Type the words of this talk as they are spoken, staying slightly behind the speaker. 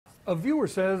A viewer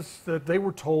says that they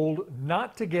were told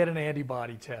not to get an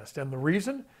antibody test, and the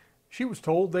reason? She was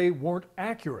told they weren't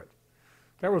accurate.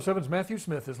 KIRO 7's Matthew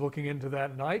Smith is looking into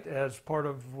that night as part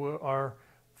of our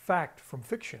Fact from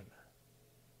Fiction.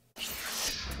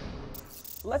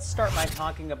 Let's start by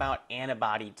talking about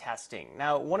antibody testing.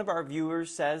 Now, one of our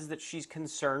viewers says that she's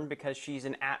concerned because she's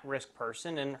an at-risk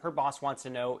person and her boss wants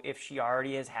to know if she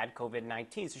already has had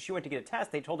COVID-19. So she went to get a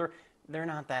test. They told her they're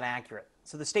not that accurate.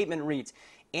 So the statement reads,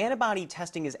 antibody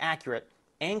testing is accurate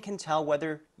and can tell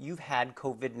whether you've had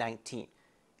COVID-19.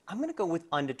 I'm going to go with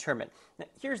undetermined. Now,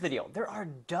 here's the deal. There are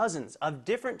dozens of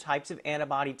different types of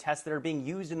antibody tests that are being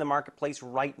used in the marketplace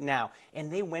right now,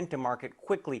 and they went to market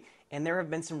quickly, and there have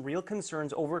been some real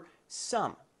concerns over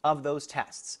some of those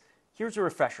tests. Here's a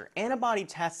refresher. Antibody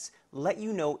tests let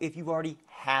you know if you've already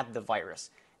had the virus.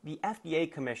 The FDA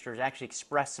commissioners actually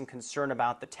expressed some concern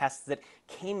about the tests that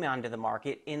came onto the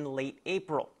market in late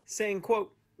April, saying,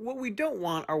 quote, "What we don't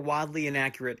want are wildly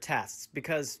inaccurate tests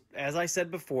because, as I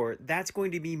said before, that's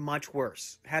going to be much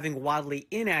worse, having wildly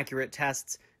inaccurate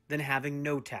tests than having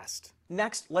no test."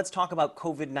 Next, let's talk about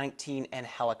COVID-19 and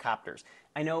helicopters.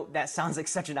 I know that sounds like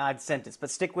such an odd sentence, but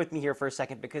stick with me here for a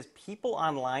second because people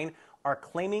online are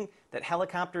claiming that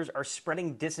helicopters are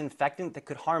spreading disinfectant that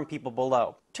could harm people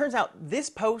below. Turns out this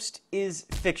post is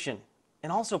fiction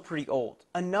and also pretty old.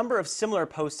 A number of similar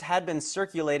posts had been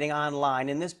circulating online,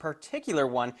 and this particular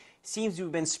one seems to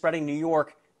have been spreading New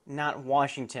York, not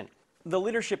Washington. The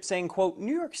leadership saying, quote,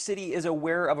 "New York City is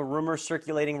aware of a rumor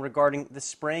circulating regarding the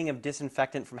spraying of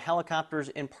disinfectant from helicopters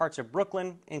in parts of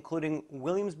Brooklyn, including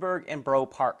Williamsburg and Borough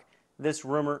Park. This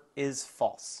rumor is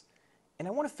false." And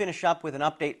I want to finish up with an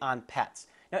update on pets.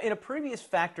 Now, in a previous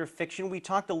Fact or Fiction, we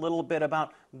talked a little bit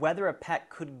about whether a pet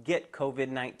could get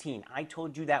COVID-19. I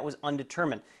told you that was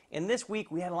undetermined. And this week,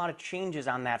 we had a lot of changes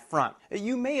on that front.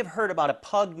 You may have heard about a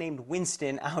pug named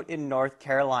Winston out in North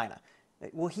Carolina.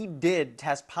 Well, he did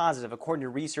test positive, according to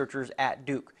researchers at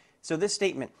Duke. So this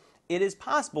statement, "It is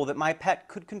possible that my pet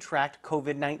could contract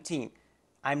COVID-19.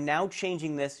 I'm now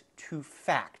changing this to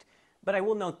fact." But I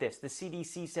will note this, the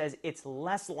CDC says it's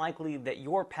less likely that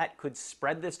your pet could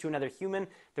spread this to another human.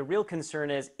 The real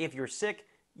concern is if you're sick,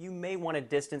 you may want to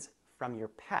distance from your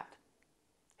pet.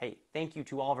 Hey, thank you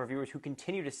to all of our viewers who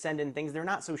continue to send in things they're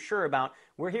not so sure about.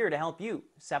 We're here to help you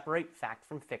separate fact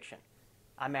from fiction.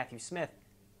 I'm Matthew Smith,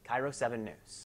 KIRO 7 News.